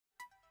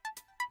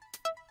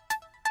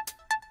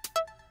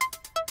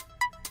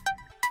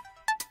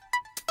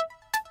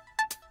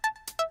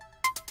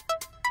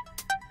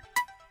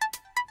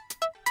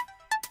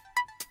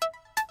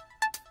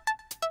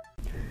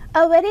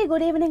A very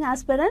good evening,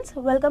 aspirants.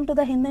 Welcome to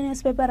the Hindu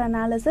newspaper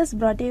analysis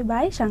brought to you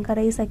by Shankar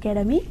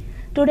Academy.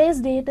 Today's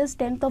date is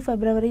 10th of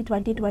February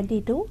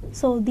 2022.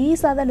 So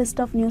these are the list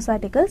of news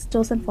articles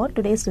chosen for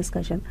today's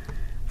discussion.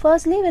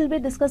 Firstly, we'll be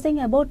discussing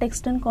about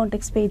text and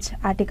context page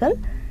article.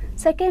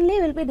 Secondly,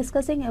 we'll be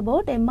discussing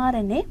about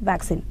mRNA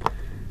vaccine.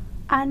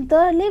 And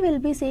thirdly, we'll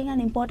be seeing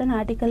an important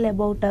article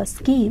about a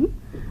scheme.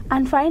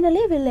 And finally,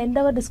 we'll end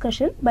our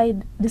discussion by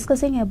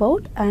discussing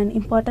about an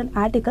important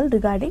article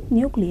regarding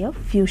nuclear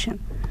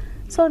fusion.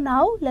 So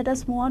now let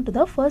us move on to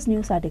the first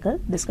news article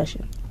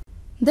discussion.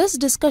 This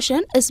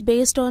discussion is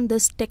based on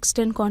this text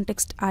and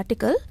context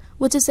article,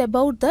 which is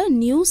about the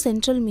new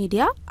central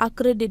media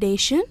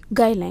accreditation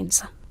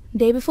guidelines.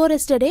 Day before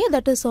yesterday,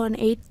 that is on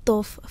 8th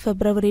of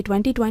February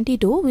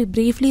 2022, we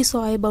briefly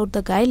saw about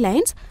the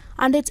guidelines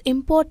and its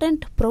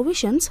important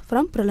provisions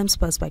from prelims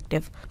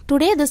perspective.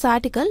 Today, this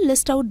article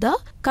lists out the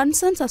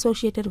concerns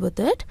associated with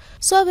it.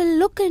 So, we'll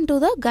look into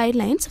the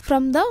guidelines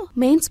from the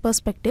mains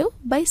perspective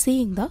by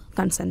seeing the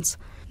concerns.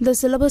 The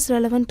syllabus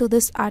relevant to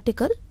this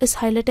article is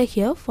highlighted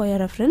here for your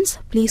reference.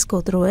 Please go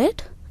through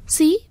it.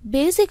 See,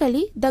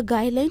 basically, the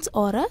guidelines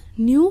are a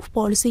new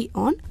policy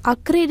on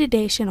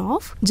accreditation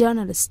of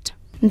journalists.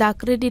 The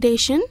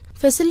accreditation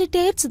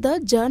facilitates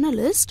the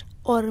journalist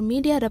or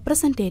media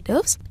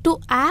representatives to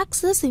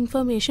access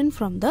information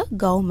from the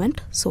government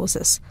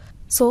sources.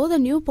 So, the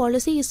new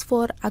policy is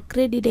for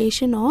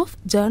accreditation of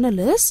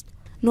journalists.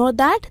 Note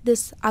that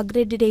this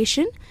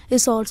accreditation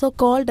is also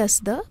called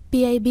as the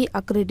PIB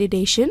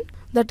accreditation,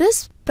 that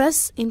is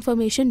Press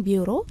Information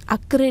Bureau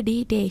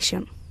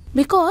accreditation.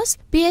 Because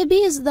PIB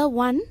is the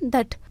one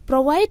that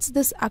provides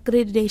this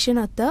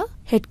accreditation at the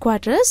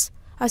headquarters.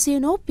 As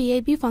you know,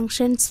 PIB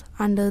functions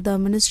under the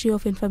Ministry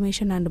of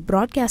Information and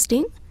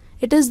Broadcasting.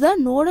 It is the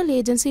nodal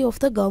agency of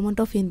the Government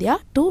of India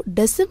to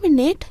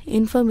disseminate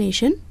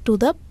information to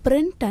the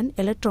print and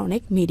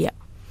electronic media.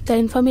 The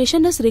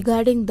information is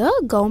regarding the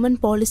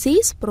government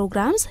policies,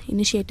 programs,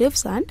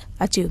 initiatives and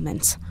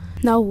achievements.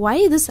 Now,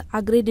 why this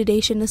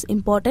accreditation is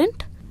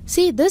important?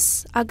 See,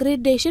 this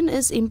accreditation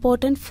is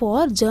important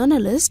for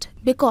journalists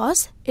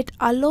because it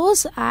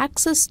allows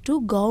access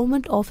to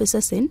government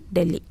offices in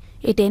Delhi.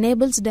 It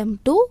enables them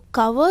to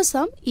cover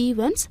some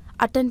events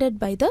attended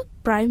by the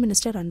Prime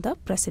Minister and the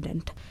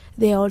President.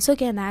 They also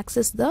can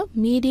access the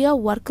media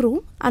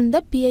workroom and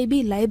the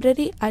PIB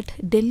library at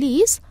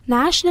Delhi's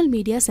National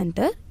Media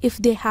Center if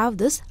they have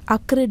this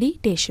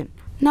accreditation.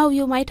 Now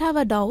you might have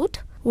a doubt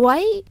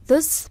why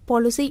this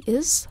policy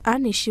is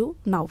an issue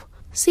now.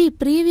 See,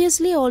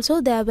 previously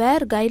also there were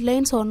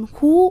guidelines on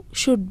who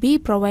should be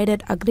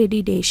provided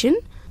accreditation.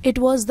 It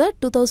was the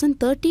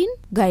 2013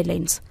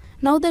 guidelines.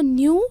 Now the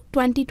new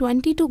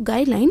 2022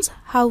 guidelines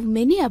have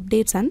many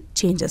updates and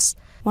changes.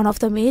 One of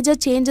the major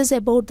changes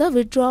about the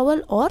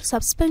withdrawal or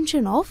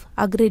suspension of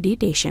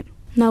accreditation.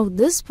 Now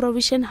this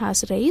provision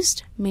has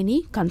raised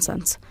many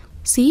concerns.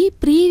 See,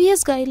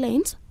 previous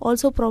guidelines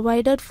also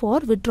provided for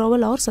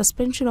withdrawal or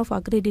suspension of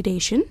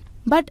accreditation,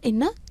 but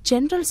in a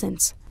general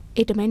sense.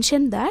 It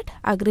mentioned that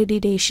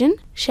accreditation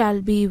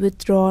shall be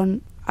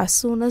withdrawn as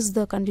soon as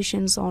the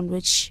conditions on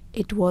which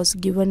it was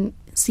given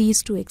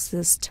cease to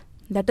exist.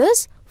 That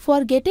is,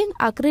 for getting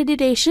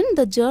accreditation,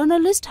 the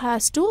journalist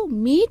has to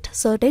meet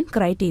certain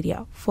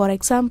criteria. For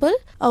example,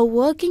 a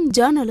working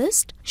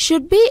journalist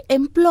should be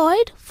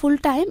employed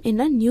full-time in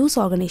a news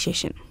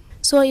organization.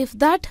 So, if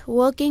that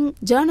working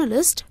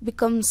journalist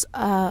becomes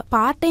a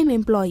part-time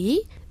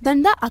employee,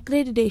 then the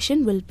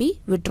accreditation will be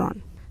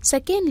withdrawn.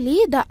 Secondly,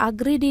 the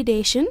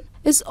accreditation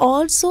is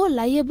also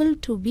liable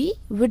to be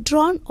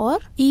withdrawn or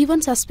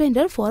even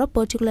suspended for a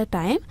particular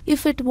time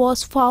if it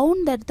was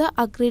found that the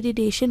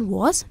accreditation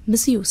was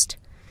misused.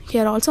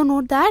 Here also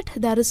note that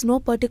there is no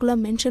particular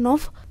mention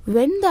of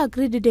when the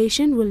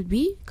accreditation will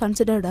be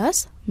considered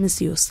as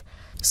misuse.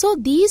 So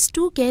these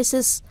two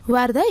cases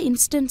were the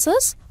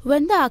instances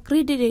when the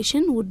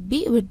accreditation would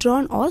be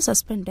withdrawn or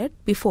suspended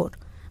before.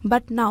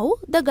 But now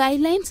the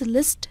guidelines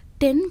list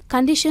 10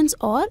 conditions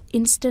or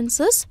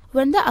instances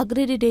when the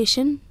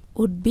accreditation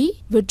would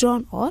be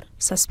withdrawn or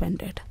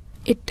suspended.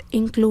 It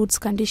includes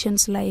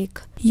conditions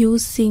like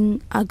using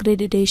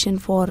accreditation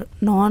for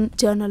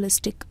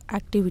non-journalistic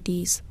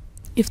activities,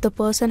 if the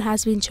person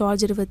has been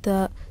charged with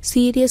a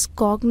serious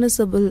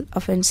cognizable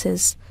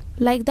offences.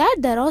 Like that,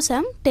 there are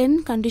some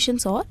 10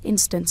 conditions or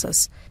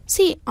instances.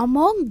 See,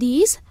 among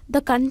these,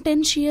 the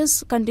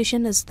contentious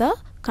condition is the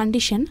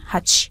condition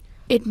H.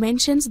 It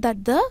mentions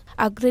that the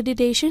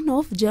accreditation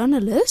of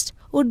journalists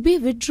would be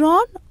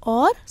withdrawn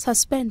or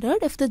suspended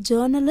if the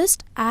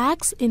journalist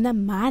acts in a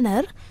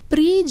manner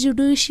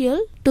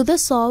prejudicial to the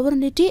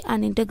sovereignty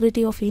and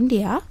integrity of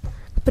India,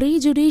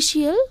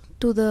 prejudicial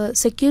to the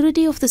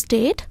security of the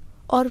state,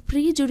 or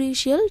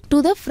prejudicial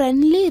to the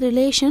friendly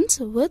relations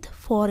with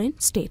foreign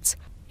states.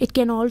 It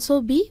can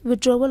also be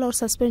withdrawal or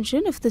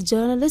suspension if the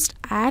journalist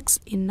acts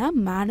in a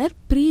manner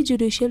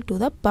prejudicial to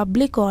the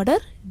public order,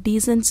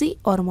 decency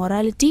or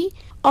morality,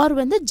 or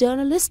when the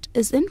journalist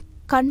is in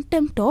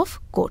contempt of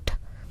court.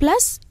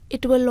 Plus,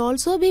 it will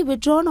also be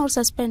withdrawn or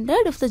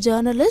suspended if the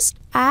journalist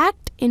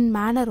act in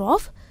manner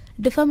of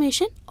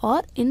defamation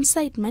or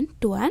incitement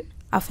to an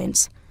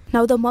offense.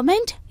 Now the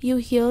moment you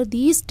hear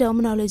these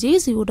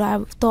terminologies, you would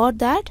have thought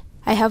that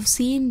I have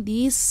seen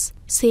these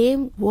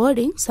same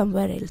wording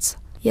somewhere else.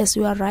 Yes,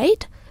 you are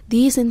right.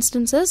 These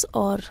instances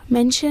are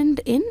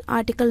mentioned in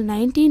Article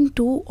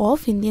 19(2)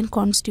 of Indian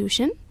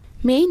Constitution.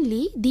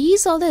 Mainly,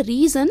 these are the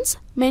reasons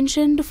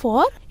mentioned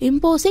for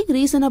imposing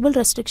reasonable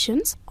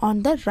restrictions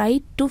on the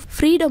right to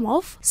freedom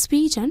of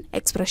speech and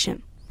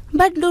expression.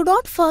 But do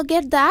not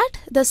forget that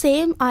the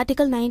same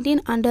Article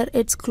 19 under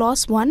its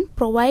Clause 1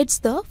 provides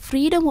the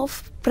freedom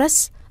of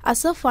press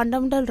as a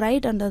fundamental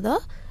right under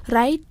the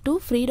right to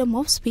freedom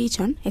of speech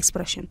and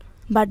expression.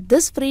 But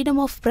this freedom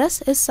of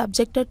press is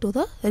subjected to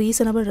the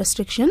reasonable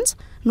restrictions.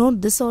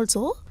 Note this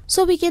also.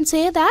 So we can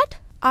say that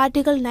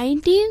Article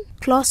 19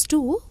 Clause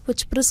 2,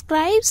 which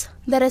prescribes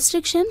the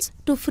restrictions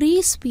to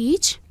free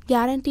speech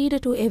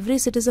guaranteed to every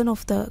citizen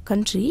of the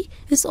country,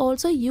 is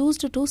also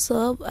used to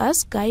serve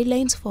as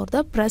guidelines for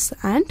the press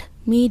and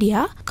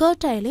media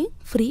curtailing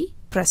free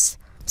press.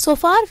 So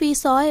far we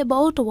saw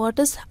about what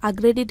is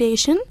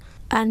accreditation,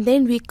 and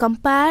then we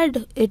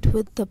compared it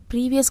with the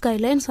previous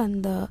guidelines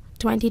and the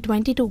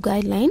 2022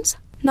 guidelines.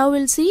 Now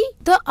we'll see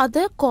the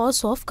other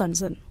cause of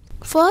concern.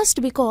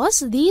 First,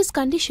 because these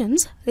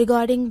conditions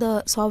regarding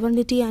the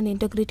sovereignty and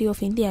integrity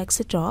of India,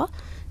 etc.,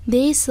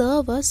 they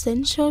serve a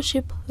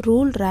censorship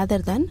rule rather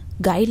than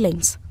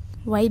guidelines.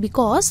 Why?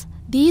 Because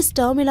these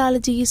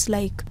terminologies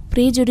like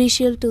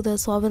prejudicial to the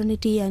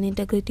sovereignty and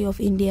integrity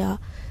of India,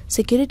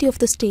 security of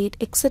the state,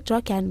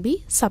 etc., can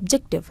be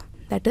subjective.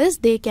 That is,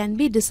 they can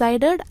be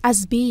decided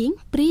as being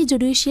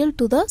prejudicial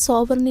to the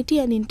sovereignty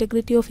and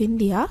integrity of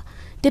India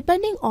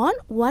depending on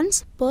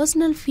one's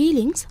personal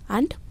feelings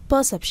and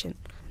perception.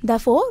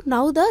 Therefore,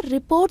 now the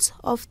reports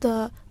of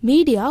the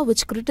media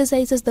which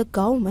criticizes the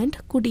government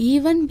could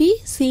even be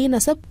seen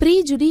as a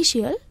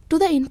prejudicial to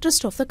the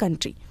interest of the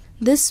country.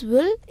 This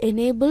will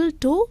enable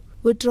to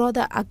withdraw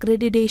the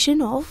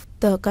accreditation of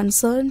the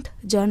concerned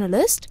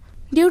journalist.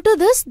 Due to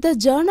this, the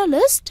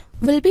journalist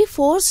will be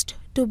forced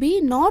to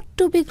be not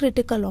to be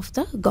critical of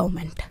the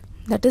government.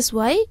 That is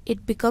why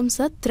it becomes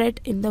a threat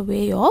in the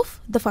way of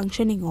the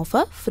functioning of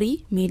a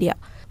free media.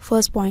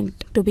 First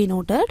point to be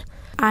noted.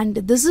 And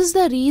this is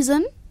the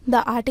reason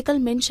the article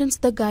mentions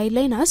the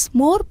guideline as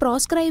more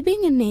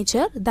proscribing in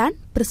nature than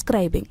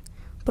prescribing.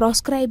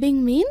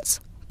 Proscribing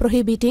means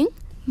prohibiting,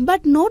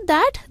 but note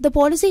that the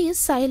policy is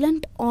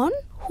silent on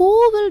who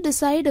will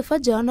decide if a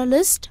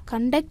journalist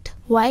conduct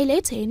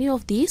violates any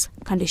of these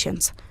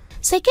conditions.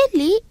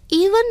 Secondly,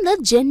 even the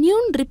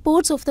genuine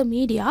reports of the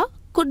media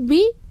could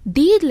be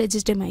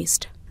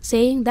delegitimized,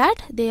 saying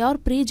that they are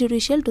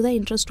prejudicial to the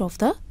interest of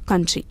the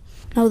country.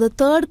 Now the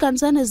third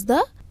concern is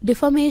the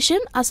defamation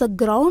as a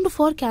ground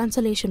for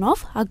cancellation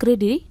of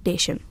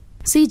accreditation.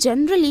 See,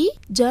 generally,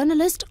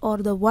 journalists are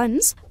the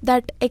ones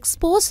that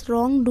expose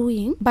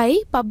wrongdoing by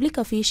public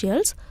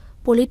officials,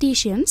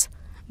 politicians,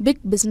 big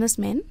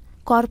businessmen,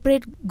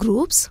 corporate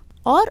groups,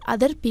 or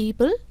other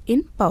people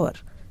in power.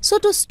 So,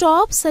 to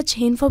stop such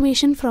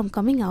information from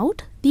coming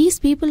out, these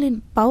people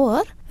in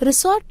power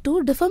resort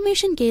to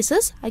defamation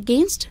cases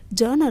against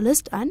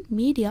journalists and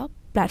media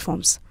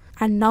platforms.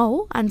 And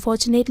now,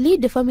 unfortunately,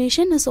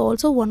 defamation is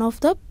also one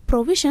of the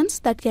provisions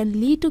that can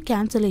lead to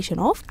cancellation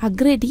of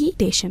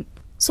accreditation.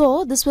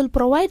 So, this will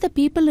provide the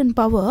people in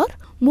power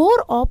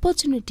more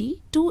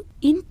opportunity to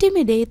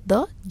intimidate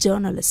the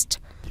journalist.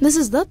 This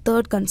is the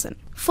third concern.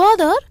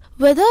 Further,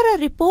 whether a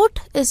report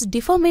is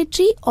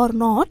defamatory or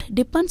not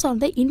depends on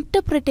the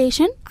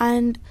interpretation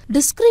and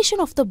discretion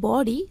of the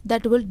body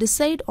that will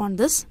decide on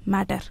this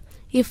matter.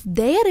 If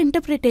their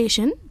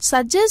interpretation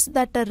suggests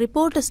that a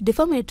report is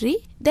defamatory,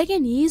 they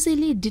can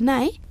easily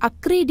deny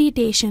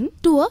accreditation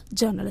to a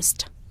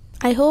journalist.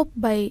 I hope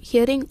by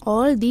hearing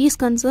all these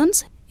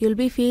concerns, you'll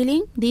be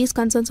feeling these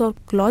concerns are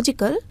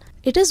logical.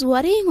 It is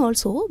worrying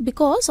also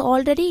because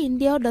already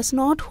India does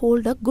not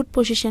hold a good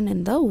position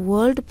in the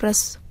World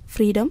Press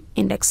Freedom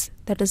Index,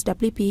 that is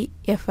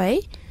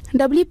WPFI.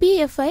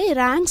 WPFI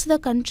ranks the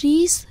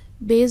countries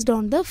based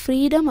on the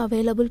freedom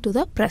available to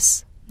the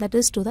press, that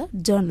is to the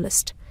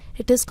journalist.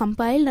 It is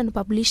compiled and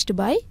published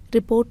by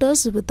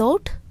Reporters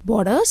Without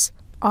Borders,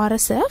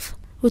 RSF,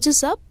 which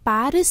is a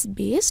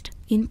Paris-based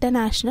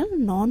international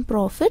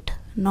non-profit,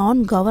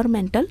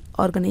 non-governmental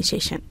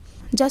organization.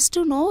 Just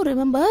to know,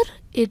 remember,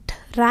 it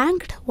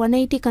ranked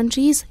 180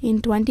 countries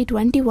in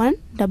 2021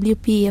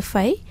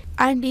 WPFI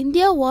and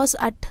India was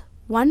at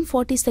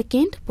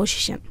 142nd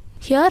position.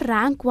 Here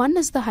rank 1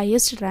 is the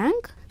highest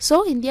rank,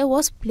 so India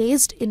was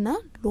placed in a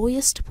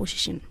lowest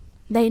position.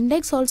 The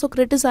index also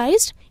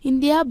criticized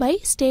India by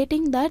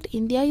stating that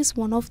India is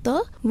one of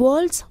the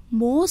world's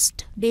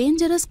most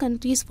dangerous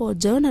countries for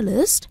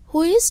journalists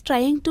who is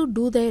trying to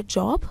do their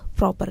job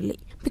properly.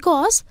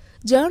 Because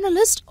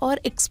journalists are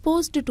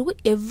exposed to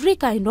every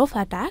kind of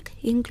attack,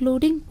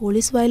 including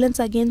police violence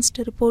against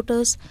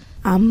reporters,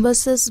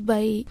 ambushes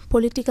by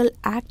political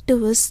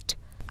activists,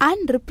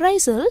 and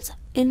reprisals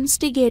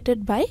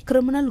instigated by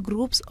criminal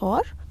groups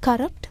or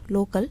corrupt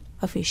local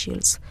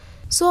officials.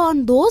 So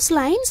on those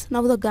lines,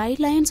 now the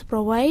guidelines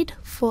provide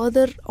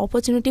further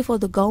opportunity for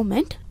the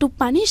government to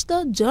punish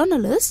the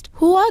journalists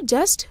who are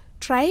just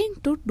trying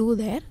to do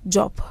their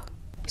job.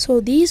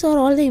 So these are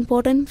all the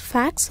important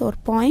facts or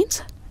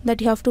points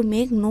that you have to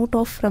make note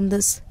of from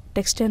this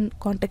text and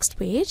context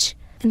page.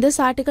 In this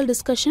article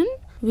discussion,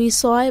 we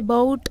saw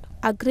about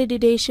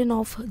accreditation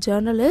of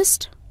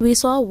journalists. We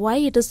saw why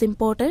it is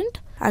important,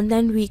 and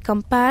then we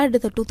compared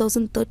the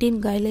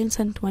 2013 guidelines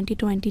and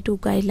 2022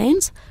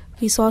 guidelines.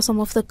 We saw some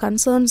of the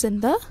concerns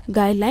in the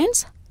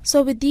guidelines.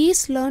 So with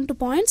these learned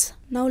points,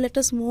 now let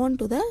us move on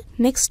to the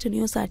next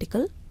news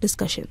article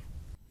discussion.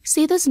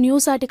 See this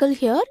news article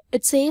here.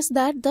 It says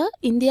that the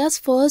India's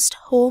first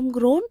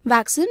homegrown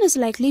vaccine is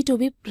likely to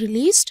be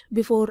released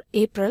before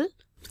April.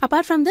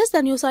 Apart from this,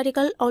 the news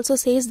article also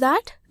says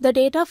that the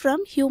data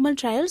from human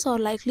trials are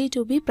likely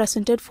to be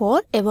presented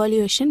for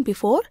evaluation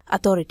before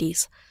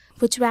authorities.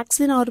 Which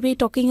vaccine are we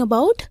talking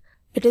about?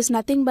 It is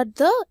nothing but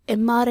the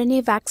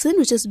mRNA vaccine,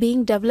 which is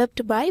being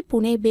developed by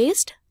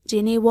Pune-based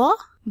Geneva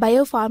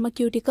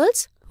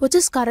Biopharmaceuticals, which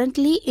is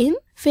currently in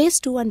phase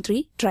 2 and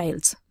 3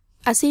 trials.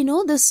 As you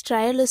know, this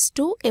trial is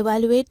to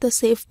evaluate the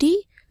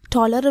safety,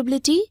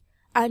 tolerability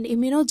and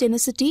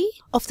immunogenicity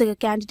of the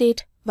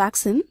candidate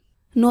vaccine.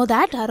 Know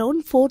that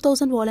around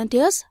 4,000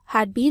 volunteers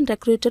had been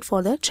recruited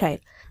for the trial.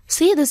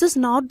 See, this is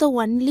not the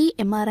only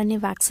mRNA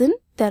vaccine.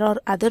 There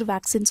are other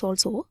vaccines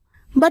also.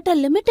 But a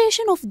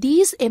limitation of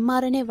these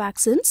mRNA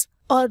vaccines,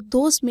 or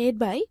those made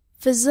by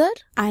Pfizer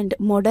and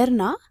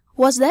Moderna,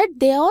 was that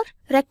they are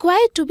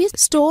required to be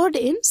stored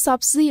in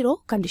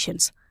sub-zero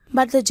conditions.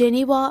 But the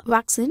Geneva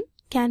vaccine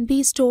can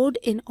be stored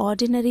in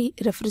ordinary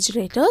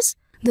refrigerators.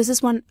 This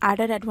is one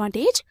added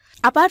advantage.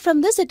 Apart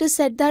from this, it is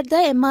said that the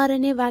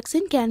mRNA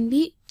vaccine can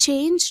be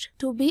changed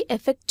to be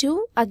effective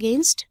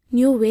against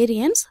new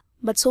variants.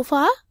 But so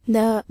far,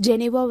 the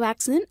Geneva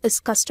vaccine is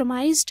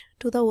customized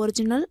to the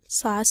original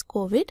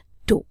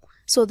SARS-CoV-2.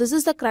 So this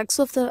is the crux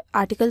of the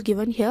article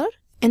given here.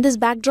 In this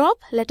backdrop,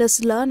 let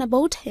us learn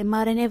about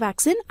mRNA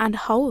vaccine and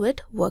how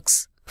it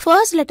works.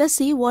 First, let us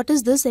see what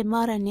is this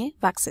mRNA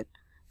vaccine.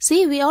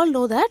 See, we all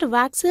know that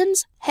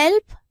vaccines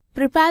help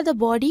prepare the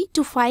body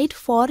to fight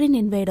foreign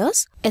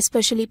invaders,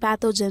 especially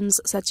pathogens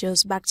such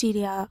as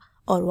bacteria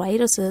or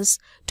viruses,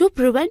 to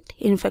prevent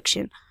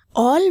infection.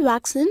 All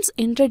vaccines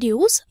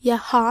introduce a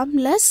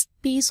harmless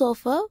piece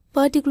of a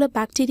particular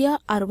bacteria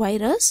or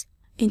virus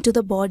into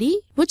the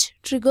body, which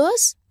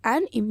triggers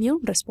an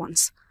immune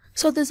response.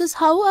 So this is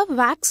how a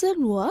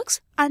vaccine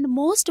works, and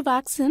most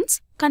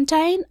vaccines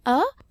contain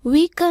a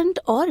weakened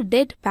or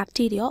dead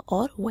bacteria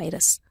or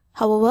virus.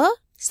 However,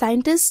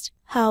 scientists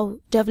have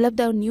developed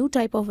a new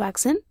type of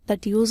vaccine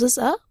that uses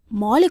a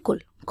molecule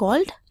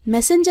called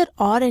messenger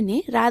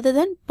RNA rather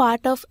than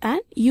part of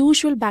an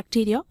usual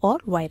bacteria or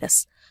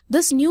virus.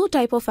 This new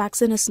type of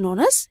vaccine is known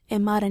as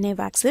mRNA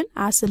vaccine,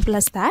 as simple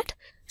as that.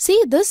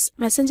 See, this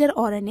messenger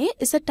RNA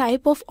is a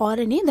type of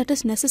RNA that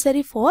is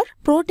necessary for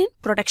protein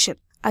production.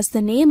 As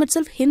the name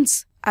itself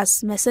hints,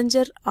 as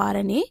messenger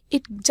RNA,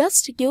 it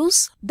just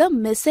gives the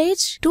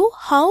message to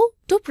how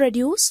to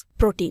produce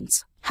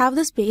proteins. Have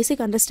this basic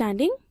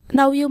understanding.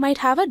 Now you might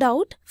have a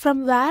doubt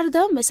from where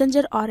the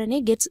messenger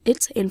RNA gets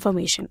its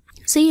information.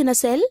 See, in a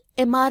cell,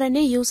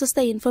 mRNA uses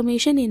the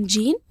information in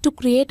gene to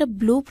create a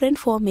blueprint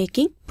for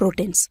making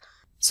proteins.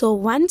 So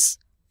once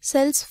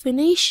cells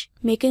finish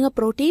making a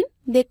protein,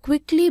 they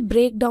quickly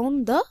break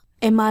down the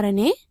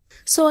mRNA.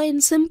 So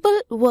in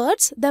simple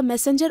words, the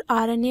messenger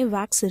RNA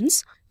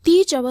vaccines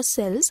teach our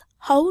cells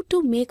how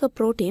to make a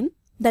protein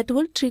that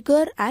will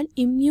trigger an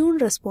immune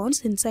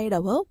response inside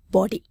our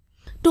body.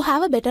 To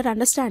have a better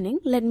understanding,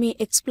 let me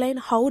explain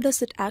how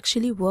does it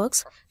actually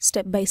works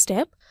step by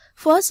step.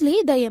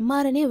 Firstly, the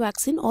mRNA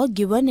vaccine are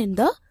given in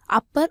the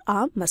upper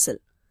arm muscle.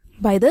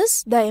 By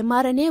this, the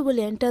mRNA will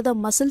enter the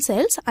muscle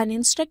cells and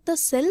instruct the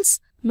cell's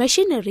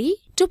machinery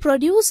to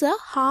produce a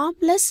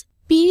harmless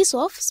piece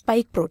of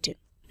spike protein.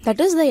 That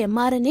is, the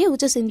mRNA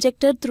which is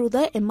injected through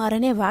the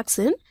mRNA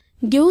vaccine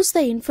gives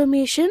the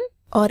information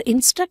or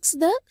instructs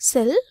the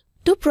cell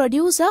to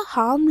produce a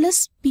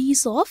harmless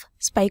piece of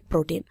spike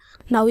protein.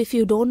 Now, if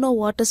you don't know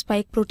what a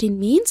spike protein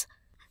means,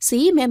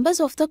 see, members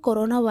of the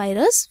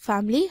coronavirus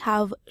family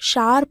have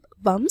sharp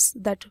bumps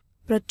that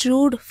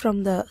protrude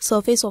from the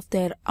surface of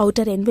their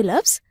outer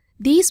envelopes.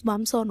 These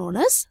bumps are known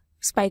as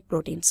spike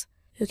proteins.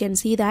 You can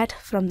see that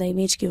from the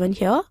image given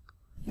here.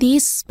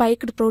 These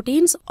spiked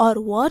proteins are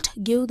what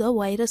give the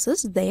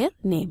viruses their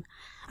name.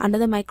 Under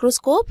the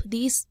microscope,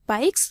 these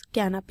spikes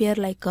can appear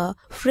like a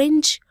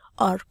fringe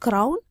or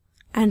crown.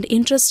 And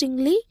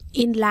interestingly,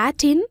 in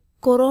Latin,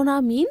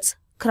 corona means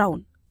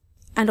crown.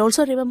 And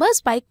also remember,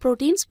 spike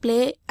proteins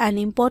play an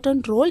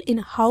important role in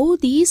how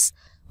these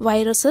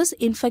viruses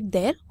infect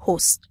their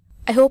host.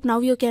 I hope now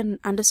you can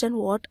understand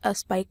what a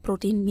spike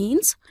protein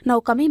means. Now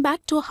coming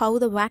back to how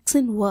the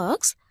vaccine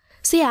works.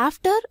 See,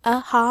 after a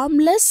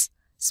harmless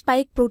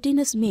spike protein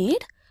is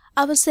made,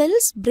 our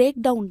cells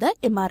break down the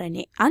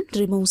mRNA and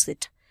removes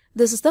it.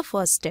 This is the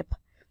first step.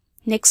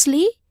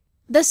 Nextly,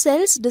 the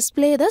cells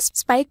display the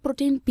spike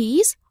protein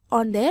piece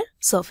on their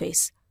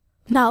surface.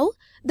 Now,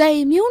 the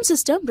immune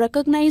system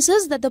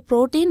recognizes that the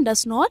protein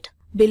does not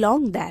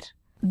belong there.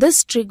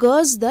 This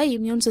triggers the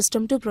immune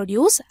system to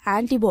produce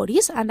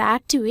antibodies and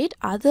activate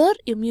other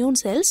immune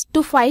cells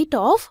to fight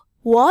off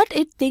what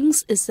it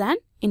thinks is an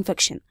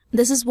infection.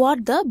 This is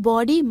what the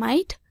body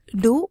might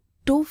do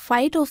to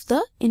fight off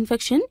the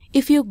infection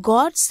if you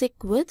got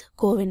sick with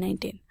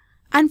COVID-19.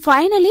 And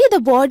finally, the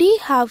body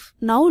have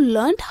now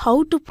learned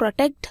how to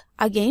protect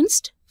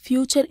against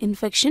future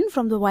infection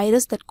from the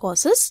virus that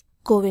causes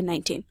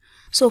COVID-19.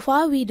 So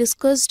far, we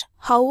discussed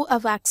how a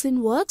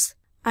vaccine works,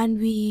 and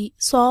we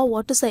saw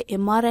what is a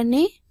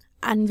mRNA,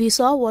 and we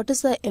saw what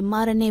is a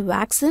mRNA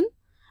vaccine,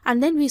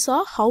 and then we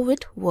saw how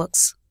it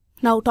works.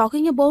 Now,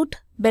 talking about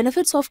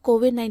benefits of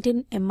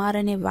COVID-19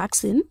 mRNA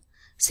vaccine,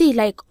 see,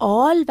 like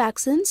all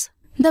vaccines,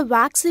 the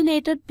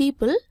vaccinated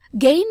people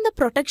gain the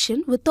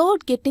protection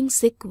without getting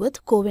sick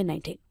with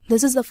COVID-19.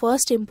 This is the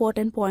first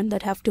important point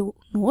that I have to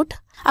note.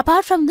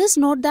 Apart from this,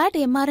 note that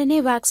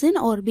mRNA vaccine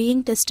are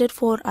being tested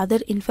for other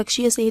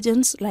infectious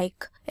agents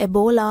like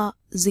Ebola,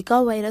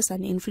 Zika virus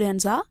and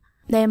influenza.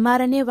 The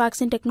mRNA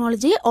vaccine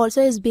technology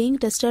also is being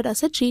tested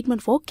as a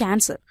treatment for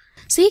cancer.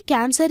 See,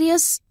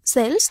 cancerous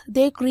cells,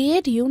 they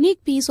create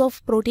unique piece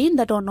of protein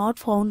that are not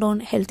found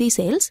on healthy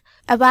cells.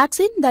 A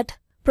vaccine that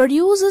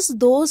produces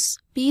those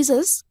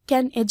pieces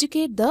can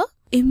educate the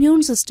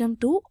immune system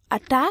to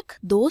attack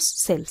those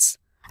cells.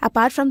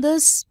 Apart from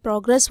this,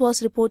 progress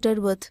was reported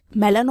with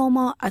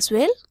melanoma as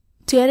well.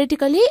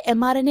 Theoretically,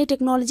 mRNA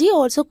technology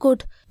also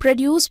could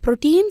produce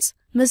proteins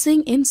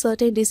missing in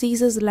certain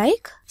diseases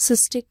like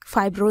cystic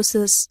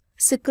fibrosis,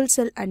 sickle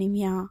cell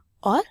anemia,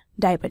 or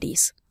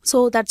diabetes.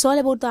 So that's all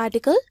about the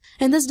article.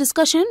 In this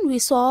discussion, we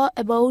saw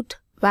about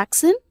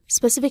vaccine.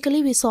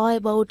 Specifically, we saw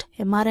about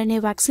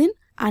mRNA vaccine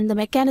and the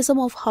mechanism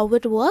of how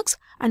it works.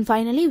 And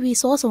finally, we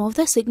saw some of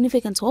the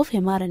significance of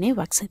mRNA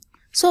vaccine.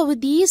 So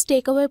with these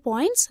takeaway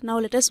points, now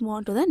let us move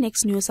on to the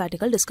next news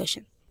article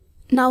discussion.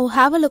 Now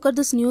have a look at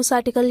this news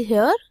article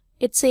here.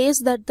 It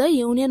says that the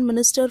Union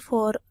Minister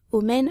for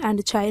Women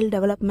and Child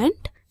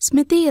Development,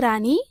 Smriti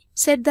Irani,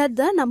 said that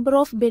the number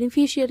of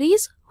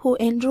beneficiaries who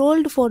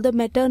enrolled for the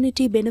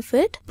maternity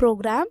benefit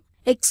program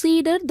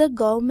exceeded the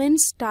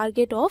government's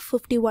target of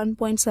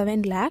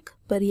 51.7 lakh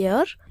per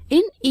year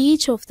in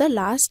each of the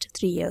last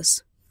 3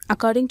 years.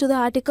 According to the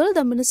article,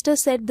 the minister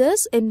said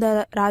this in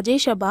the Rajya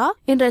Sabha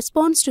in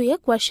response to a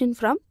question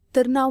from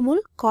Trinamool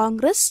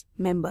Congress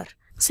member.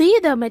 See,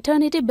 the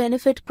maternity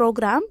benefit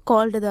program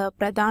called the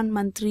Pradhan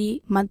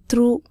Mantri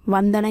Matru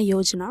Vandana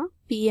Yojana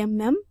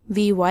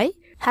PMMVY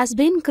has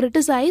been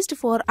criticized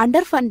for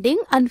underfunding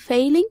and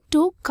failing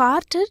to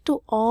cater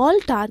to all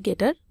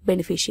targeted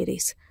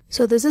beneficiaries.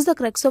 So this is the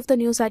crux of the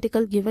news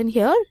article given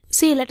here.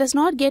 See, let us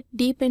not get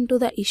deep into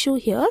the issue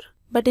here,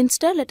 but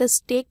instead let us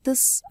take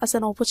this as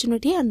an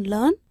opportunity and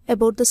learn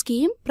about the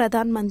scheme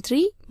Pradhan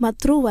Mantri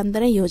Matru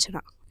Vandana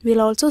Yojana.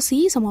 We'll also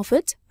see some of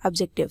its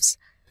objectives.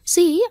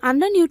 See,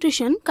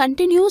 undernutrition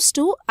continues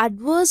to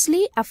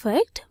adversely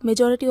affect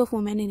majority of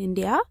women in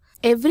India.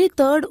 Every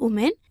third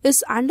woman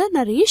is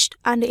undernourished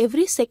and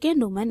every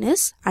second woman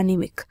is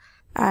anemic.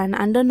 An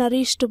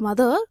undernourished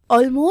mother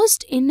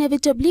almost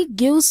inevitably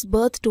gives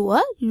birth to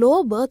a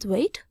low birth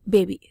weight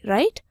baby,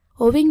 right?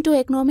 Owing to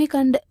economic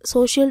and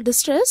social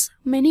distress,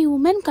 many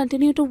women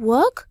continue to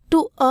work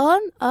to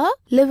earn a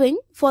living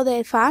for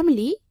their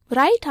family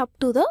right up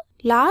to the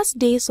last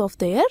days of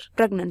their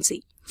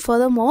pregnancy.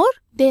 Furthermore,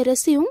 they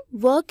resume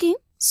working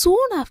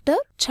soon after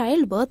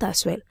childbirth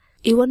as well.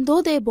 Even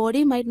though their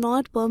body might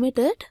not permit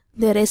it,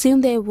 they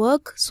resume their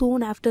work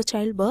soon after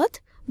childbirth,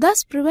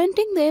 thus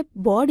preventing their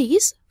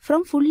bodies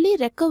from fully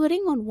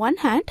recovering on one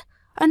hand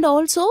and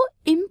also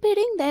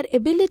impeding their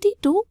ability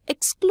to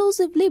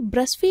exclusively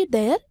breastfeed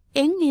their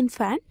young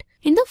infant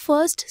in the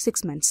first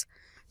 6 months.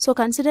 So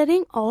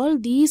considering all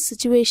these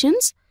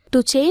situations,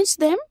 to change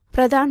them,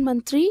 Pradhan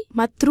Mantri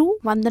Matru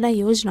Vandana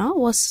Yojana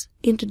was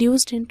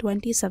introduced in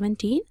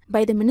 2017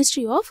 by the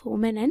Ministry of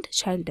Women and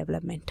Child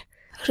Development.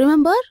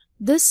 Remember,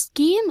 this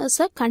scheme is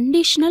a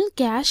conditional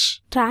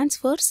cash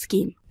transfer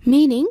scheme,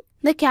 meaning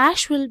the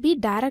cash will be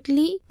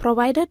directly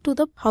provided to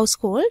the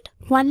household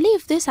only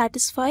if they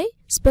satisfy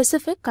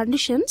specific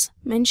conditions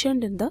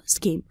mentioned in the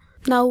scheme.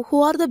 Now,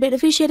 who are the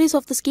beneficiaries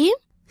of the scheme?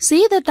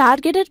 See, the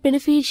targeted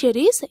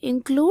beneficiaries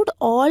include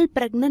all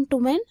pregnant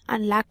women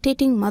and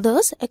lactating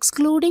mothers,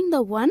 excluding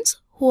the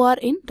ones who are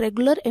in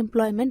regular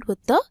employment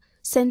with the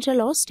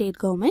central or state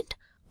government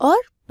or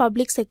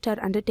public sector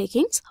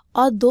undertakings,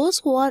 or those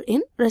who are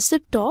in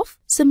receipt of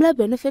similar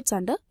benefits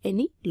under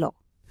any law.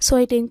 So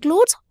it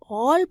includes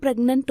all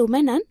pregnant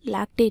women and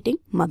lactating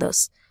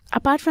mothers.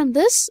 Apart from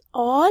this,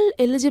 all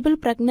eligible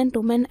pregnant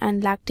women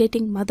and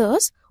lactating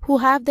mothers who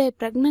have their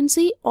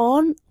pregnancy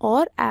on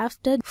or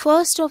after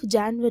 1st of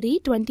January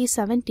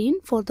 2017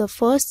 for the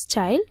first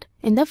child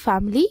in the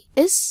family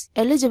is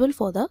eligible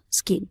for the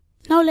scheme.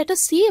 Now let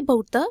us see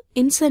about the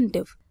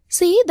incentive.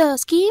 See, the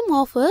scheme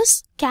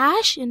offers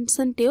cash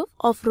incentive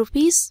of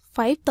rupees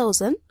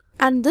 5,000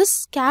 and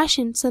this cash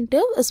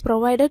incentive is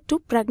provided to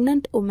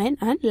pregnant women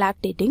and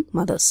lactating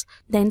mothers.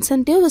 The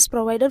incentive is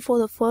provided for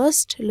the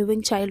first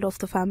living child of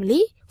the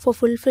family for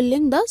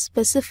fulfilling the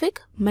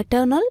specific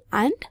maternal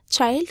and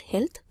child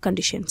health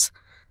conditions.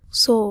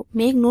 So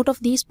make note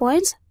of these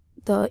points.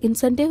 The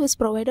incentive is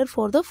provided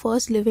for the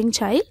first living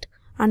child,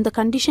 and the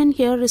condition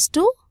here is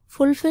to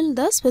fulfill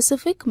the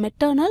specific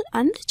maternal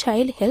and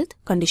child health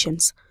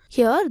conditions.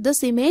 Here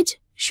this image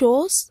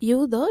shows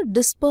you the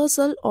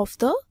dispersal of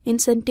the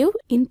incentive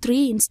in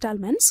 3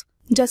 installments.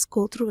 Just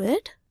go through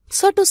it.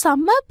 So to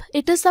sum up,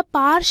 it is a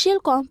partial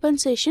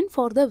compensation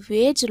for the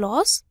wage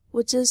loss,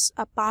 which is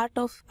a part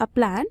of a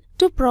plan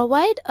to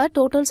provide a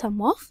total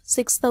sum of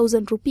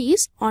 6,000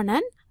 rupees on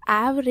an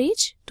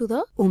average to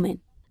the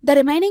women. The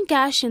remaining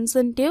cash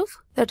incentive,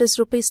 that is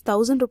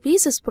 ₹1,000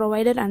 rupees, is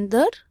provided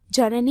under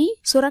Janani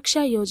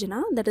Suraksha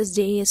Yojana, that is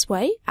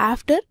JSY,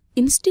 after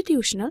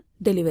institutional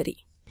delivery.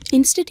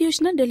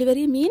 Institutional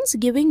delivery means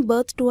giving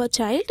birth to a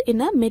child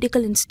in a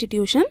medical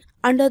institution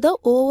under the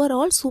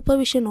overall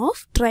supervision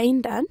of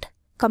trained and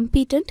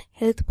competent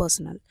health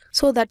personnel.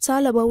 So that's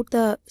all about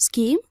the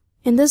scheme.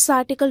 In this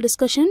article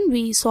discussion,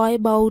 we saw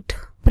about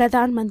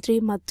Pradhan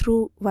Mantri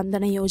Matru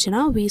Vandana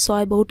Yojana. We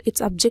saw about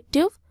its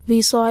objective.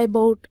 We saw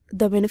about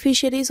the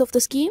beneficiaries of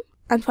the scheme.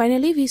 And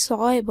finally, we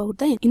saw about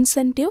the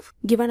incentive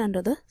given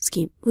under the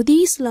scheme. With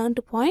these learned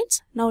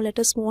points, now let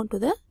us move on to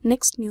the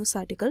next news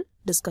article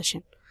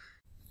discussion.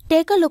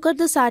 Take a look at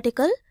this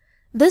article.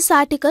 This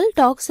article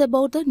talks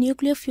about the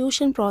nuclear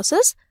fusion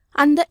process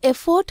and the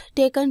effort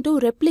taken to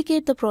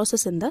replicate the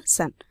process in the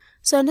sun.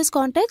 So in this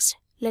context,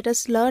 let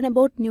us learn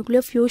about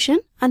nuclear fusion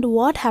and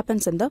what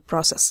happens in the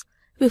process.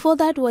 Before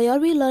that, why are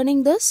we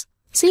learning this?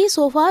 See,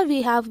 so far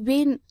we have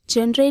been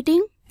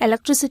generating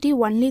electricity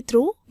only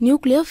through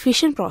nuclear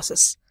fission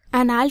process.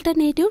 An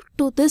alternative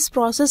to this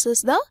process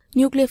is the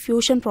nuclear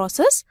fusion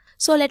process.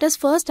 So let us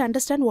first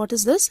understand what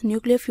is this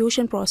nuclear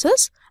fusion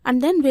process,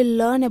 and then we'll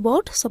learn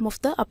about some of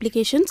the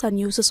applications and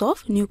uses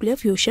of nuclear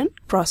fusion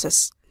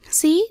process.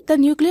 See, the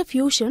nuclear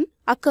fusion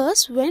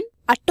occurs when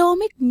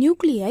atomic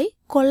nuclei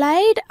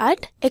collide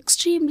at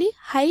extremely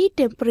high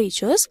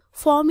temperatures,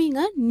 forming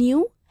a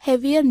new,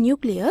 heavier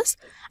nucleus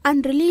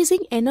and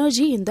releasing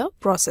energy in the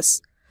process.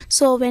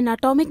 So when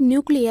atomic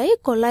nuclei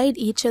collide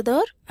each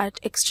other at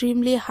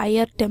extremely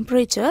higher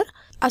temperature,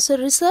 as a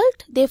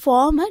result, they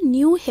form a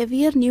new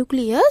heavier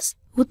nucleus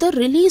with a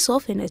release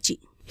of energy.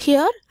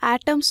 Here,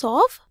 atoms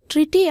of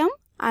tritium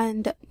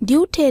and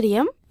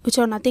deuterium, which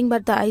are nothing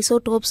but the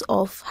isotopes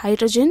of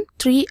hydrogen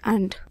 3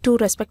 and 2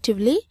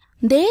 respectively,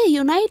 they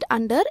unite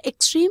under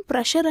extreme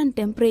pressure and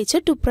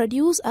temperature to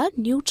produce a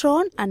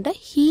neutron and a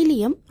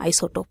helium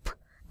isotope.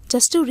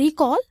 Just to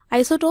recall,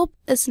 isotope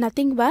is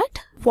nothing but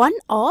one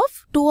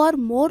of 2 or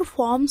more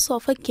forms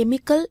of a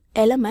chemical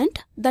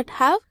element that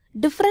have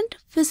different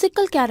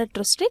physical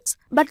characteristics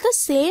but the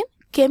same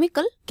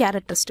chemical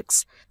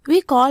characteristics.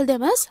 We call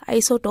them as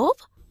isotope,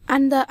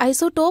 and the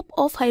isotope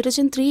of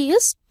hydrogen 3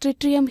 is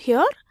tritium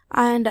here,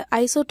 and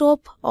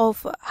isotope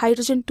of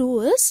hydrogen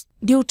 2 is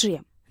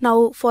deuterium.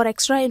 Now for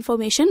extra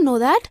information, know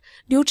that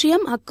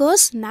deuterium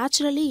occurs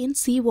naturally in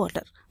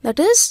seawater. That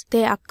is,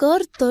 they occur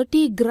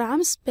 30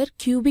 grams per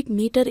cubic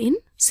meter in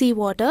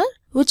seawater,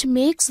 which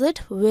makes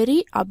it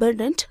very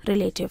abundant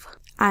relative.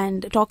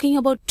 And talking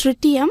about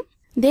tritium,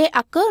 they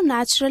occur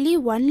naturally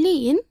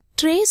only in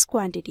trace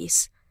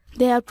quantities.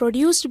 They are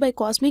produced by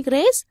cosmic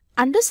rays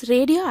and is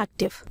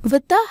radioactive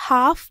with a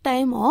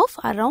half-time of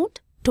around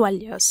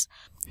 12 years.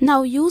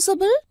 Now,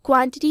 usable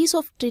quantities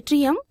of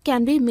tritium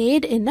can be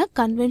made in a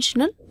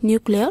conventional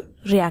nuclear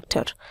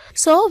reactor.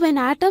 So, when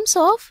atoms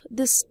of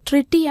this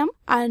tritium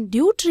and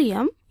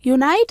deuterium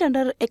unite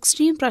under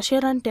extreme pressure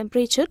and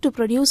temperature to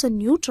produce a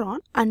neutron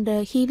and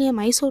a helium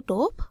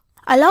isotope,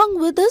 along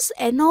with this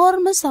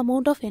enormous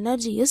amount of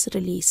energy is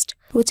released,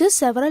 which is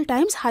several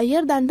times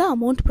higher than the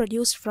amount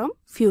produced from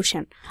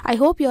fusion. I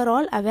hope you are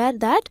all aware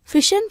that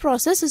fission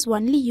process is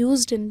only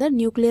used in the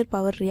nuclear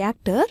power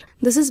reactor.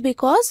 This is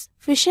because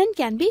fission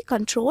can be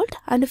controlled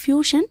and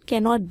fusion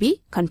cannot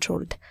be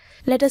controlled.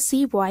 Let us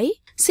see why.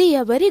 See,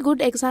 a very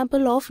good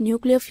example of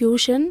nuclear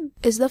fusion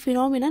is the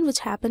phenomenon which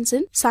happens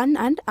in sun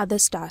and other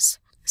stars.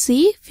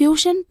 See,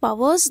 fusion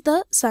powers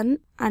the sun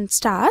and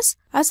stars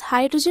as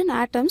hydrogen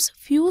atoms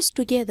fuse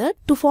together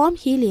to form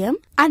helium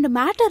and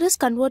matter is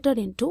converted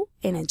into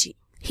energy.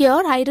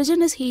 Here,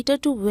 hydrogen is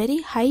heated to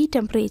very high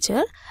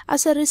temperature.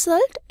 As a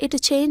result, it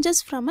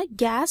changes from a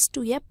gas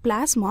to a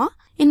plasma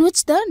in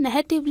which the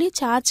negatively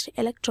charged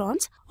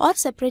electrons are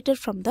separated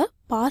from the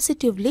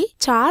positively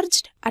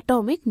charged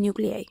atomic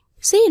nuclei.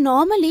 See,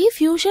 normally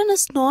fusion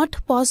is not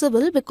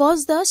possible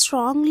because the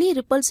strongly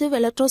repulsive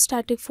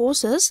electrostatic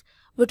forces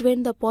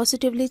between the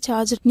positively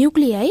charged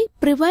nuclei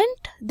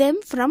prevent them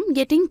from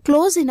getting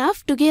close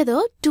enough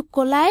together to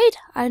collide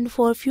and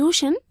for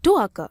fusion to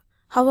occur.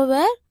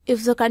 However,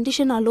 if the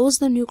condition allows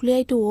the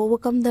nuclei to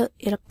overcome the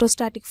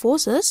electrostatic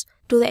forces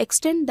to the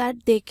extent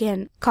that they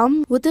can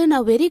come within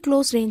a very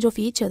close range of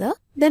each other,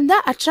 then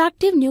the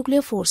attractive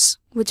nuclear force,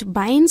 which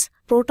binds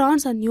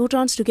protons and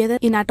neutrons together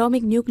in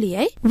atomic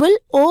nuclei will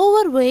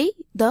overweigh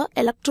the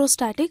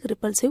electrostatic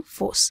repulsive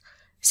force.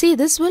 See,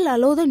 this will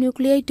allow the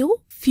nuclei to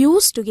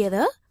fuse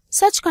together.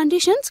 Such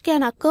conditions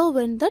can occur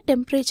when the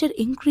temperature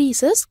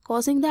increases,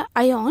 causing the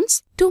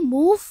ions to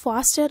move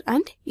faster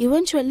and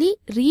eventually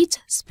reach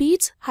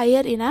speeds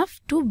higher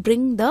enough to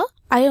bring the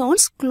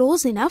ions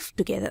close enough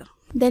together.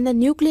 Then the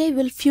nuclei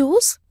will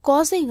fuse,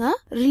 causing a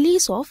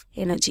release of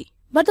energy.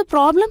 But the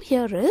problem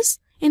here is,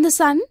 in the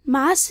Sun,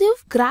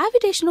 massive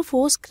gravitational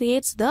force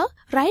creates the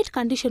right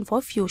condition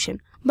for fusion.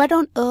 But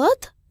on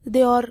Earth,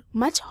 they are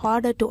much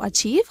harder to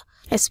achieve.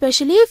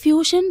 Especially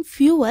fusion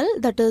fuel,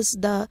 that is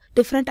the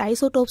different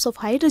isotopes of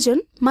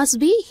hydrogen, must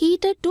be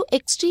heated to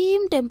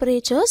extreme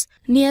temperatures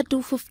near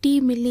to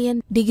 50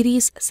 million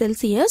degrees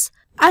Celsius,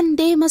 and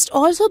they must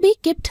also be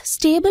kept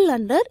stable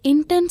under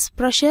intense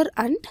pressure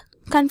and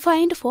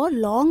confined for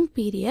long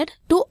period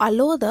to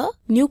allow the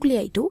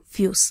nuclei to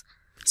fuse.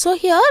 So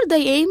here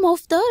the aim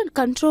of the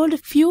controlled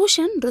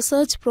fusion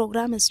research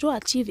program is to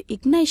achieve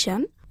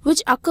ignition,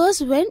 which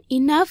occurs when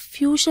enough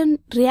fusion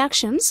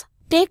reactions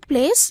take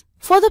place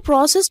for the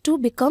process to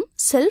become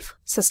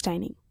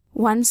self-sustaining.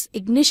 Once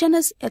ignition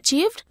is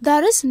achieved,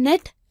 there is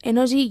net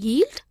energy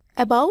yield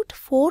about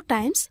 4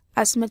 times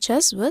as much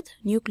as with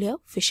nuclear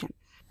fission.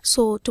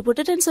 So, to put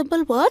it in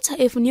simple words,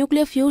 if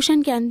nuclear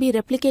fusion can be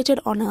replicated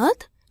on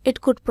Earth,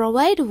 it could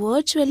provide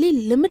virtually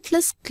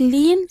limitless,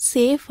 clean,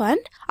 safe and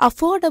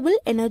affordable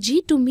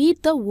energy to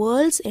meet the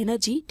world's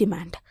energy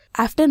demand.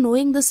 After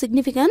knowing the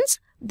significance,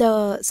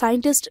 the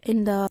scientists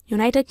in the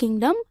United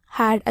Kingdom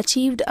had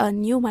achieved a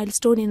new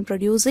milestone in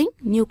producing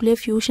nuclear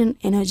fusion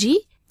energy,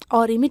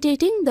 or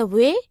imitating the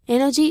way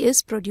energy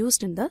is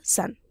produced in the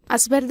Sun.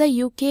 As per the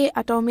UK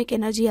Atomic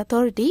Energy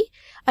Authority,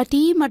 a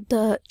team at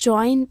the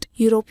Joint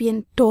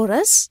European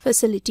Torus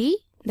facility,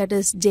 that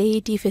is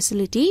JET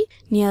facility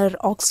near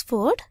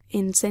Oxford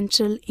in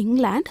central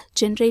England,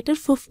 generated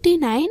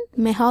 59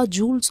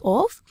 megajoules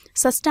of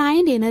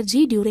sustained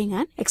energy during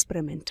an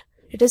experiment.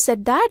 It is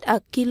said that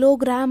a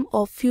kilogram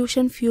of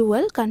fusion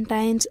fuel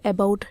contains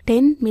about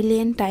 10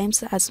 million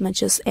times as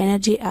much as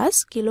energy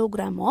as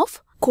kilogram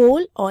of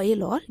coal,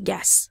 oil or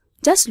gas.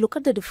 Just look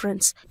at the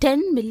difference.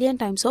 10 million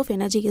times of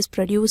energy is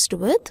produced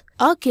with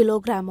a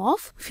kilogram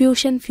of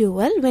fusion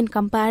fuel when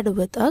compared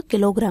with a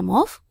kilogram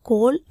of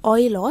coal,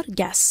 oil or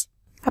gas.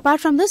 Apart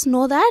from this,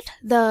 know that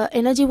the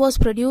energy was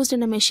produced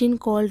in a machine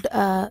called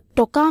a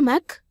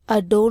tokamak,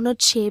 a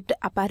donut-shaped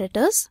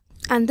apparatus.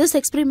 And this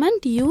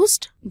experiment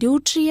used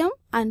deuterium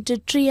and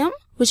tritium,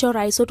 which are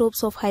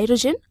isotopes of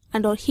hydrogen,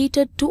 and are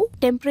heated to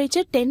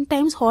temperature 10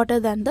 times hotter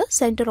than the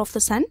center of the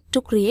Sun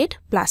to create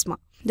plasma.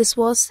 This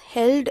was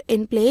held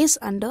in place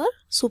under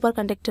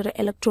superconductor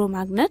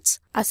electromagnets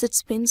as it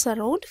spins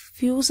around,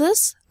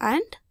 fuses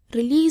and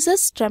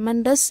releases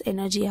tremendous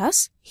energy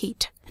as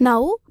heat.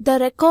 Now, the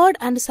record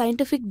and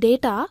scientific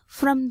data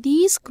from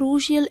these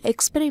crucial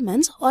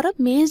experiments are a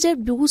major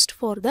boost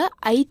for the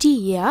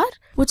ITER,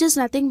 which is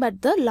nothing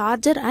but the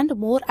larger and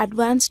more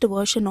advanced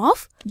version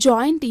of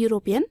Joint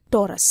European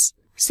Torus.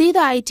 See, the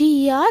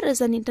ITER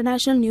is an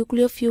international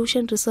nuclear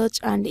fusion research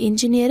and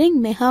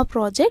engineering mega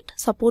project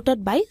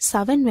supported by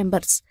 7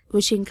 members,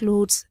 which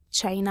includes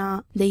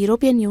China, the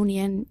European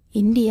Union,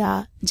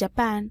 India,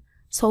 Japan,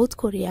 South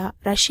Korea,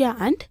 Russia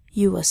and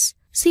US.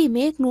 See,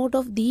 make note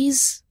of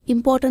these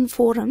important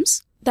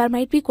forums. There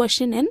might be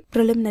question in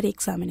preliminary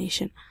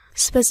examination.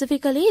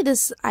 Specifically,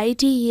 this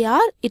ITER,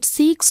 it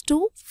seeks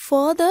to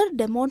further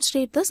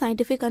demonstrate the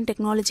scientific and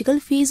technological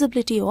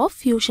feasibility of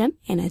fusion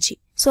energy.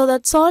 So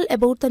that's all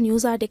about the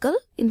news article.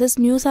 In this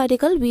news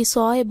article, we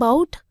saw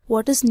about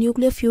what is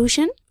nuclear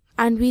fusion,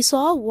 and we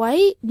saw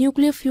why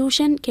nuclear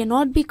fusion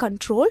cannot be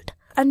controlled,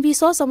 and we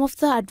saw some of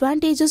the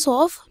advantages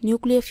of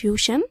nuclear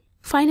fusion.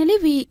 Finally,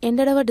 we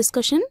ended our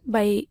discussion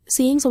by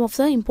seeing some of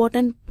the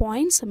important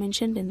points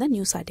mentioned in the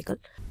news article.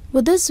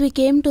 With this, we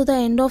came to the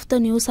end of the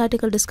news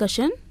article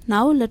discussion.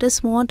 Now, let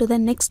us move on to the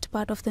next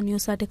part of the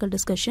news article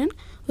discussion,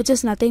 which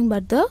is nothing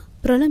but the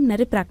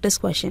preliminary practice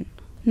question.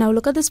 Now,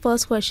 look at this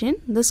first question.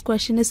 This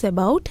question is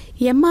about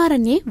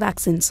mRNA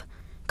vaccines.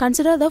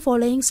 Consider the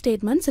following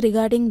statements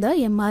regarding the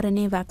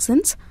mRNA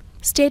vaccines.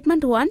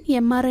 Statement 1.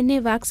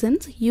 mRNA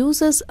vaccines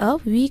uses a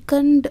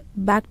weakened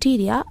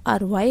bacteria or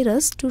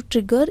virus to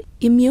trigger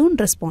immune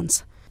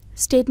response.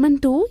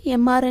 Statement 2.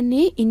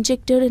 mRNA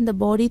injected in the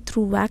body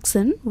through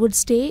vaccine would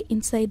stay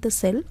inside the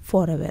cell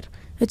forever.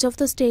 Which of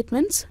the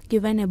statements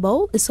given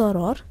above is or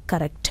are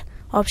correct?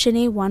 Option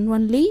A 1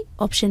 only,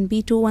 option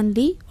B 2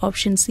 only,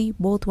 option C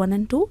both 1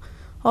 and 2,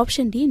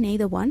 option D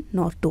neither 1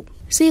 nor 2.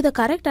 See, the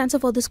correct answer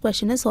for this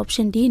question is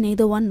option D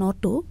neither 1 nor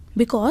 2,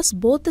 because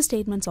both the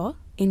statements are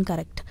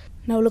incorrect.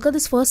 Now look at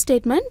this first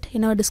statement.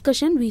 In our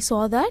discussion, we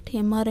saw that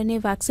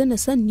mRNA vaccine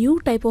is a new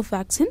type of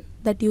vaccine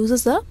that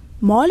uses a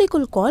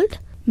molecule called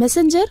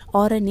messenger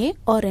RNA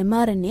or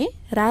mRNA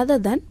rather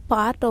than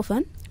part of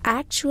an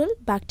actual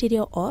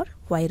bacteria or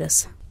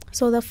virus.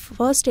 So the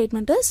first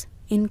statement is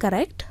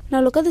incorrect.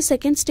 Now look at the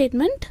second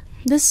statement.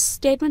 This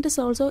statement is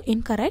also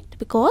incorrect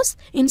because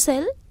in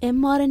cell,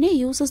 mRNA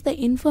uses the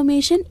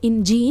information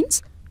in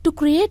genes to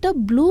create a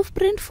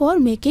blueprint for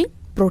making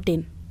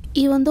protein.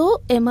 Even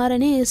though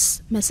mRNA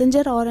is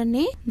messenger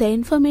RNA, the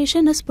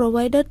information is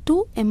provided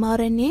to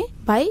mRNA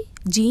by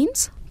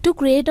genes to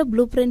create a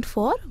blueprint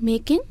for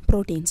making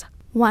proteins.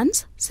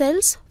 Once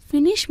cells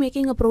finish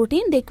making a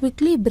protein, they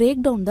quickly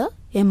break down the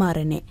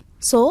mRNA.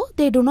 So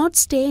they do not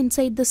stay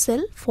inside the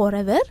cell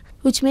forever,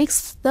 which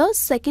makes the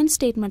second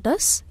statement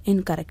as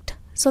incorrect.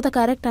 So the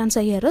correct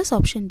answer here is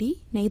option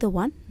D, neither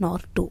 1 nor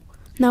 2.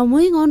 Now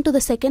moving on to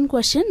the second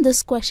question.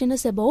 This question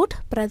is about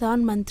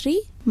Pradhan Mantri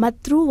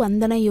Matru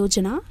Vandana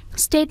Yojana.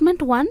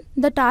 Statement 1.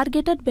 The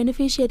targeted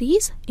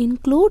beneficiaries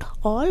include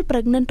all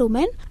pregnant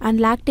women and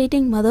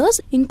lactating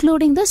mothers,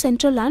 including the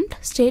central and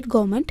state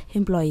government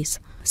employees.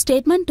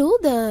 Statement 2.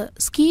 The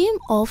scheme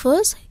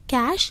offers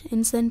cash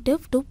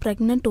incentive to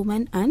pregnant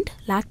women and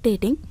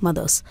lactating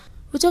mothers.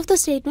 Which of the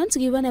statements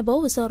given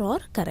above is or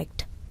are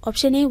correct?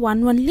 Option A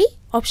 1 only,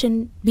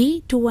 option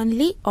B 2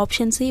 only,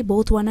 option C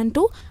both 1 and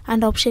 2,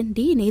 and option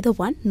D neither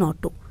 1 nor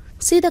 2.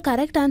 See, the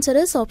correct answer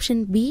is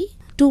option B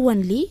 2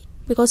 only,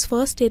 because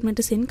first statement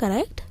is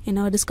incorrect. In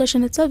our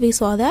discussion itself we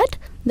saw that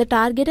the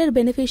targeted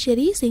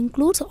beneficiaries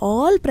includes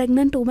all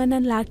pregnant women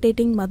and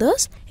lactating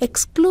mothers,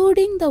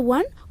 excluding the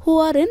one who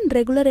are in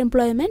regular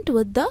employment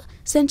with the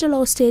central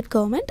or state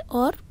government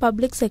or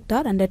public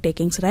sector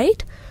undertakings,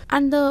 right?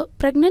 And the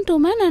pregnant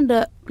women and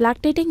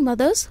lactating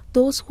mothers,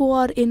 those who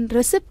are in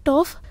receipt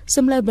of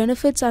similar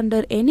benefits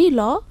under any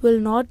law, will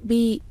not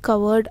be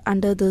covered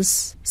under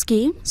this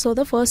scheme. So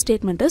the first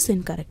statement is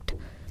incorrect.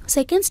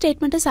 Second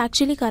statement is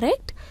actually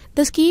correct.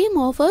 The scheme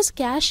offers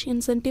cash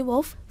incentive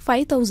of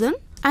 5,000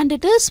 and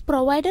it is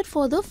provided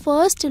for the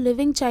first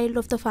living child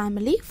of the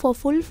family for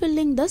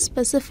fulfilling the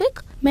specific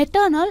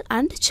maternal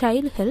and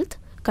child health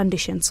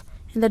conditions.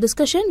 In the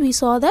discussion we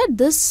saw that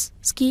this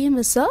scheme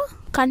is a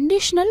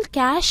conditional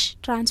cash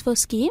transfer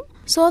scheme.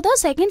 So the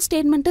second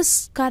statement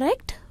is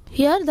correct.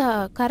 Here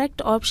the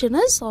correct option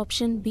is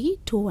option B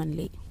 2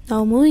 only.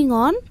 Now moving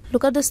on,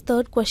 look at this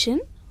third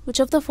question. Which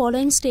of the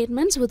following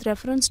statements with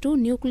reference to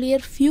nuclear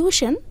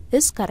fusion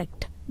is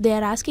correct? They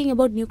are asking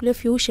about nuclear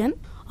fusion.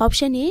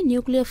 Option A,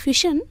 nuclear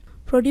fission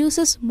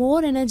produces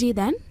more energy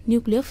than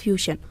nuclear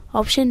fusion.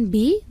 Option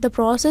B, the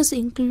process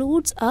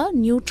includes a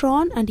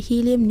neutron and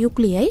helium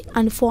nuclei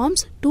and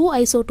forms two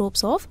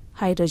isotopes of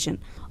hydrogen.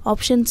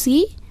 Option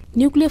C,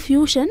 nuclear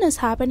fusion is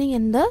happening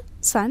in the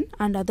sun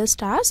and other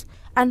stars.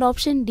 And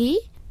option D,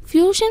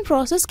 fusion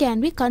process can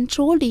be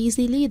controlled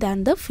easily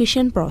than the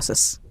fission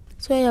process.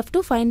 So I have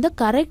to find the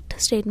correct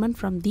statement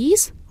from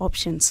these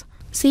options.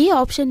 See,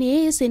 option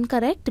A is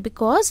incorrect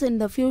because in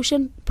the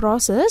fusion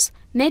process,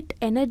 net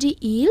energy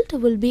yield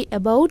will be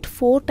about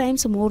 4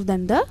 times more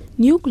than the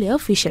nuclear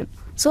fission.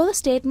 So the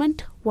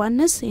statement 1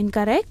 is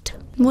incorrect.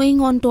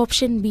 Moving on to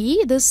option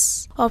B,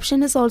 this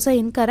option is also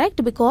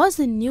incorrect because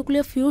in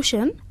nuclear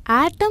fusion,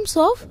 atoms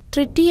of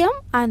tritium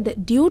and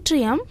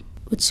deuterium,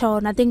 which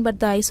are nothing but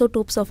the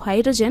isotopes of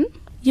hydrogen,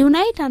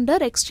 unite under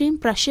extreme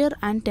pressure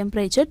and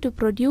temperature to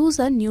produce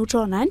a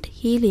neutron and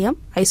helium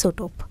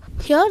isotope.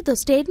 Here the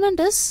statement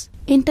is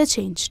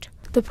interchanged.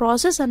 The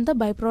process and the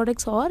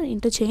byproducts are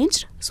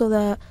interchanged. So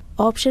the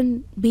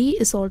option B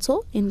is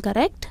also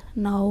incorrect.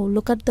 Now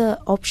look at the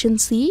option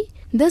C.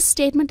 This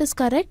statement is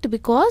correct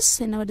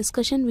because in our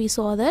discussion we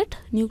saw that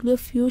nuclear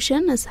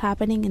fusion is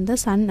happening in the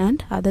sun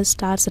and other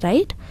stars,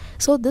 right?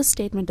 So this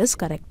statement is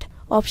correct.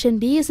 Option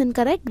D is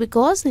incorrect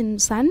because in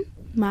sun,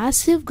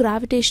 massive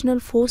gravitational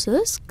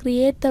forces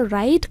create the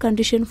right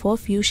condition for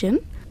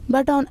fusion,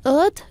 but on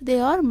Earth they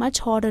are much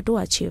harder to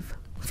achieve.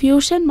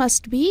 Fusion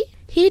must be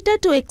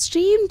heated to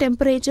extreme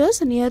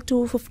temperatures near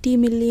 250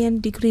 million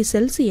degrees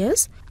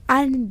Celsius,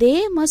 and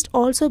they must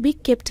also be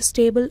kept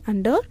stable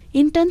under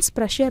intense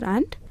pressure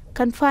and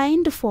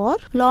confined for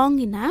long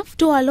enough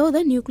to allow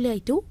the nuclei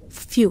to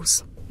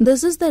fuse.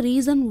 This is the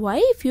reason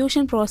why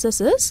fusion process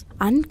is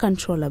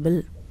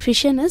uncontrollable.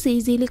 Fission is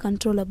easily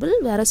controllable,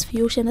 whereas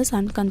fusion is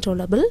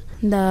uncontrollable.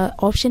 The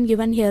option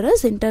given here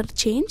is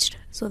interchanged,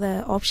 so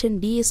the option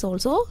D is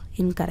also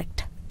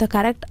incorrect. The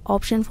correct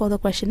option for the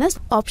question is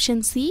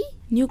option C,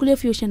 nuclear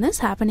fusion is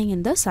happening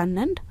in the sun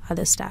and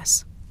other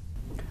stars.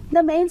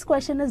 The mains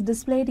question is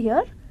displayed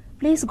here.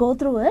 Please go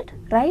through it,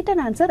 write an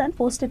answer and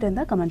post it in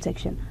the comment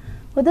section.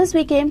 With this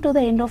we came to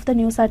the end of the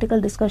news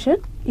article discussion.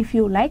 If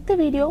you like the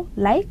video,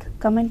 like,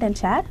 comment and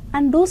share,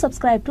 and do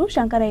subscribe to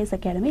Shankar IAS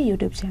Academy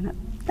YouTube channel.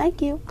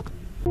 Thank you.